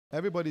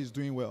Everybody is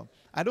doing well.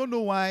 I don't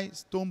know why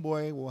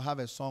Stoneboy will have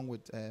a song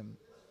with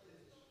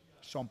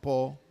Sean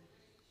Paul,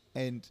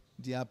 and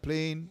they are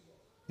playing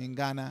in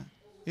Ghana.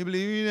 You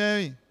believe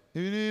in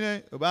me?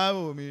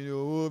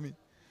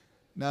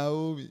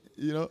 Naomi.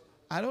 You know,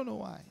 I don't know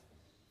why.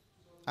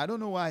 I don't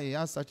know why he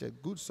has such a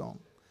good song.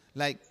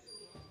 Like,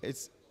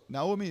 it's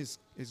Naomi is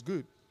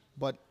good,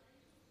 but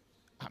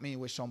I mean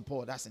with Sean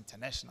Paul, that's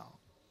international.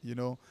 You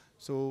know,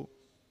 so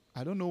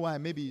I don't know why.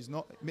 Maybe he's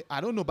not.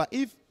 I don't know, but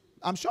if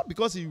I'm sure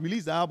because he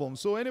released the album,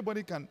 so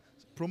anybody can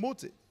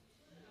promote it.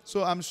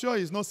 So I'm sure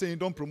he's not saying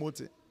don't promote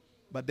it.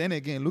 But then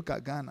again, look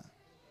at Ghana.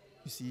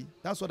 You see,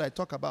 that's what I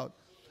talk about.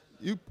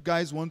 You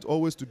guys want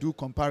always to do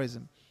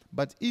comparison.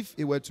 But if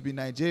it were to be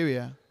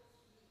Nigeria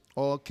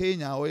or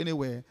Kenya or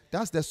anywhere,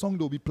 that's the song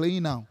they'll be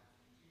playing now.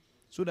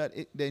 So that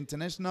the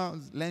international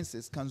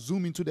lenses can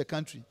zoom into the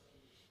country.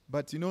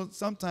 But, you know,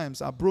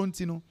 sometimes abroad,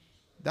 you know,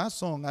 that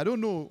song, I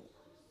don't know,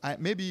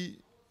 maybe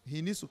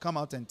he needs to come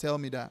out and tell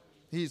me that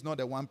he is not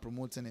the one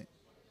promoting it.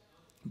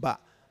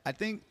 But I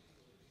think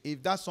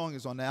if that song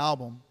is on the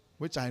album,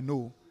 which I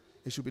know,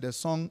 it should be the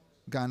song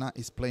Ghana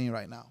is playing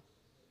right now.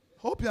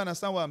 Hope you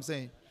understand what I'm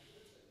saying.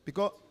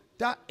 Because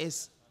that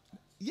is,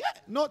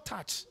 not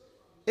touch.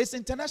 It's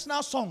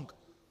international song.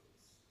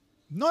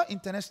 Not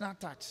international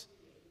touch.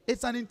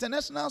 It's an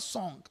international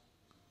song.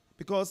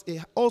 Because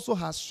it also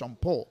has Sean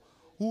Paul,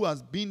 who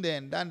has been there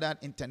and done that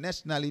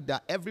internationally,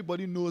 that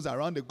everybody knows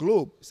around the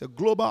globe. It's a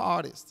global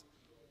artist.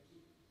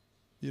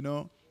 You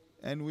know?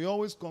 And we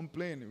always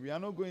complain, we are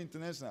not going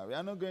international. We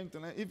are not going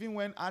international. Even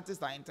when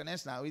artists are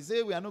international, we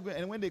say we are not going.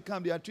 And when they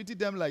come, they are treating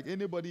them like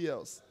anybody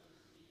else.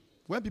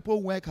 When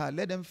people work hard,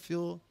 let them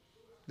feel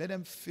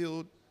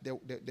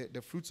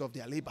the fruits of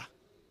their labor.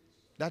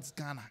 That's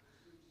Ghana.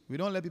 We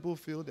don't let people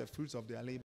feel the fruits of their labor.